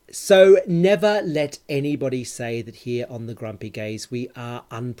So never let anybody say that here on the Grumpy Gaze we are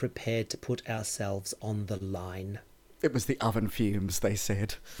unprepared to put ourselves on the line. It was the oven fumes, they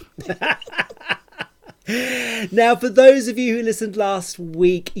said. Now, for those of you who listened last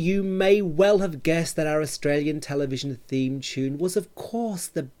week, you may well have guessed that our Australian television theme tune was, of course,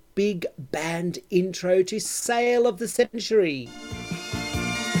 the big band intro to Sale of the Century.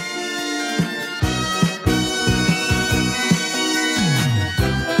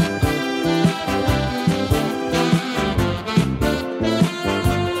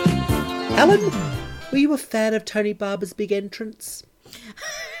 Alan, were you a fan of Tony Barber's big entrance?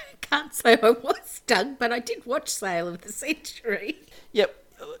 Can't say I was, Doug, but I did watch Sale of the Century. Yep.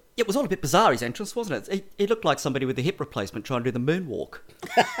 It was all a bit bizarre, his entrance, wasn't it? He looked like somebody with a hip replacement trying to do the moonwalk.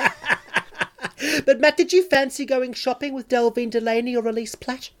 But Matt, did you fancy going shopping with Delvine Delaney or Elise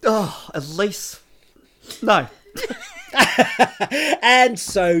Platt? Oh, Elise. No. And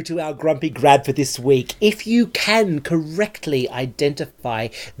so to our grumpy grab for this week. If you can correctly identify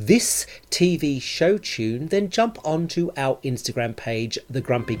this TV show tune, then jump onto our Instagram page, The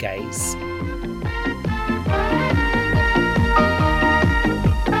Grumpy Gaze.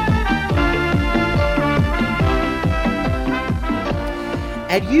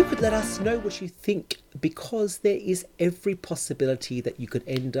 And you could let us know what you think, because there is every possibility that you could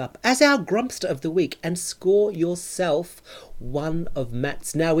end up as our Grumpster of the Week and score yourself one of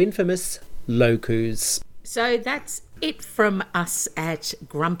Matt's now infamous Lokus. So that's it from us at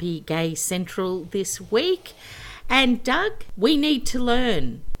Grumpy Gay Central this week. And Doug, we need to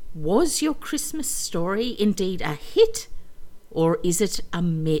learn, was your Christmas story indeed a hit, or is it a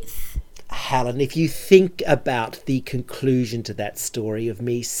myth? Helen, if you think about the conclusion to that story of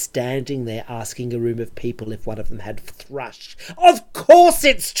me standing there asking a room of people if one of them had thrush, of course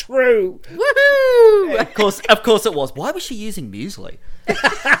it's true! Woohoo! Of course it was. Why was she using muesli?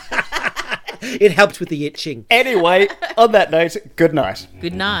 It helped with the itching. Anyway, on that note, good night.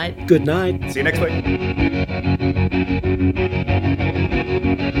 Good night. Good night. See you next week.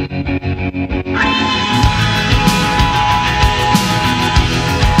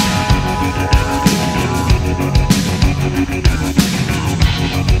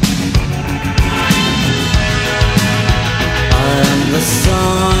 The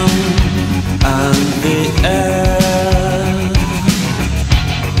sun and the air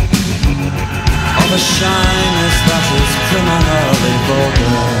of a shyness that is criminally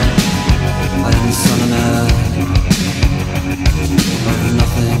vulgar. I am sun and air of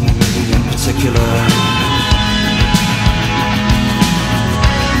nothing in particular.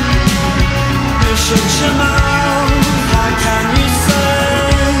 You should chill out. How can you say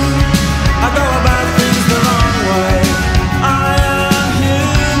I go about things the wrong way? I am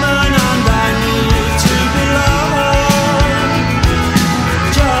human and I need to belong,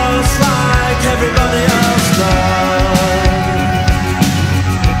 just like everybody else does.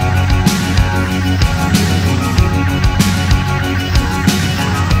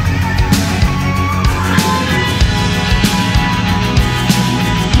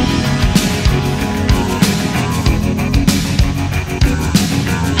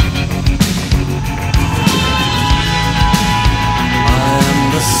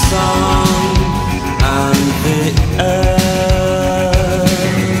 Sun and the air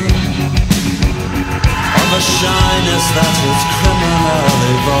of a shyness that is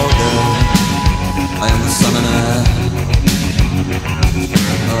criminally vulgar. I am the sun and air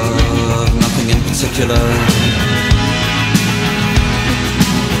of nothing in particular.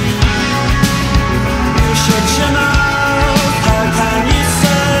 You should know, how can you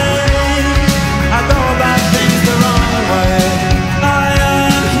say I go about things the wrong way?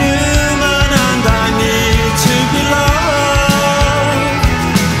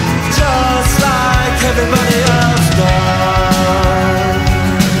 Everybody else does.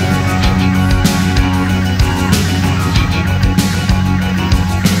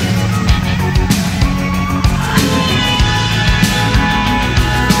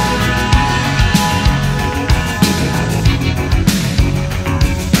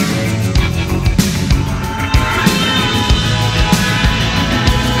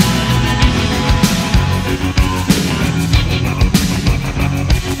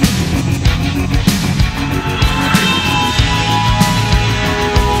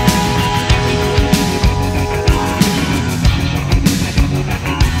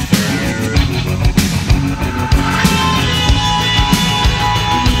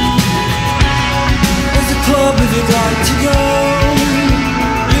 If you'd like to go,